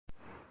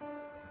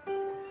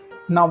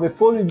Now,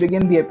 before we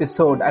begin the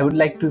episode, I would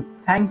like to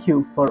thank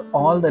you for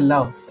all the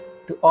love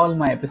to all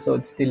my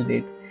episodes till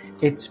date.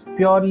 It's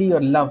purely your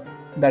love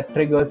that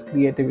triggers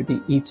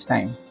creativity each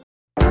time.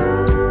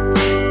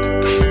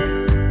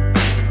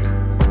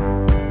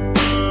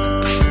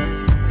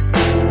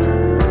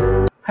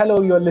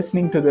 Hello, you're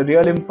listening to the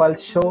Real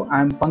Impulse Show.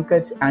 I'm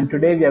Pankaj, and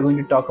today we are going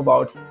to talk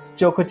about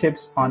Choco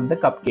chips on the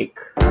cupcake.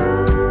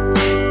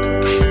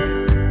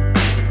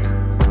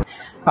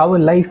 Our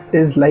life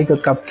is like a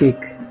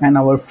cupcake, and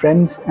our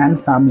friends and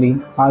family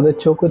are the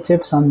choco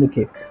chips on the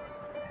cake.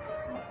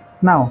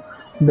 Now,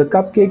 the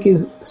cupcake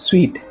is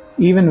sweet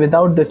even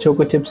without the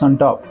choco chips on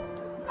top.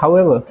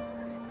 However,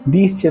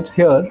 these chips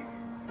here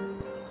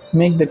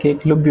make the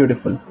cake look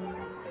beautiful.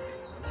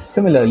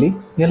 Similarly,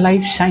 your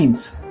life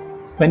shines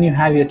when you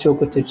have your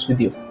choco chips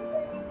with you.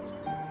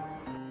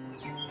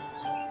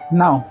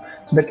 Now,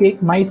 the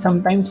cake might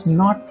sometimes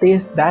not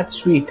taste that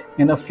sweet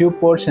in a few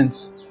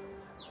portions,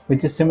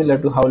 which is similar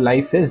to how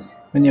life is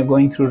when you're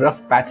going through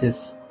rough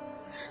patches.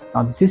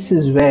 Now, this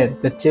is where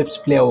the chips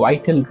play a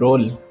vital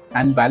role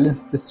and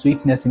balance the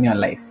sweetness in your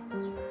life.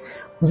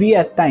 We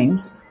at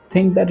times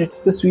think that it's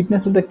the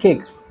sweetness of the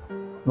cake,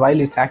 while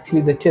it's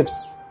actually the chips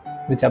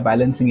which are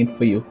balancing it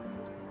for you.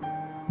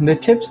 The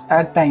chips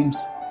at times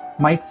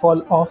might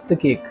fall off the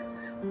cake,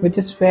 which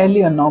is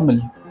fairly a normal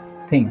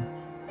thing,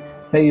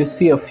 where you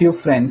see a few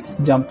friends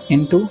jump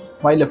into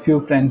while a few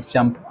friends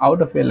jump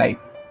out of your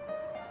life.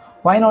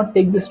 Why not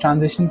take this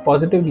transition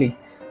positively,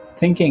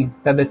 thinking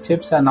that the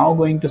chips are now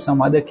going to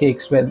some other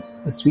cakes where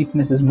the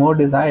sweetness is more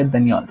desired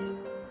than yours?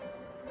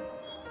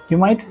 You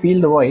might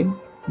feel the void,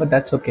 but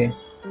that's okay.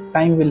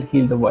 Time will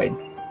heal the void.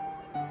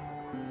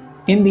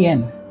 In the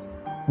end,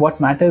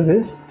 what matters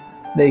is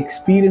the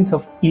experience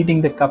of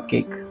eating the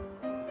cupcake.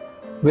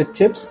 With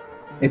chips,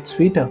 it's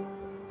sweeter.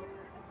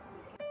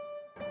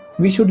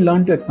 We should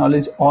learn to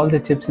acknowledge all the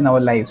chips in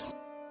our lives.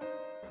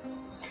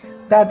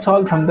 That's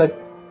all from the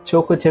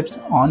Choco chips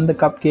on the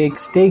cupcake.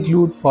 Stay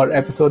glued for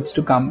episodes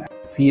to come.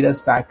 Feed us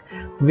back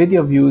with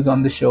your views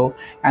on the show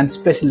and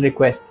special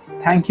requests.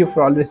 Thank you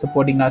for always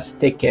supporting us.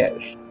 Take care.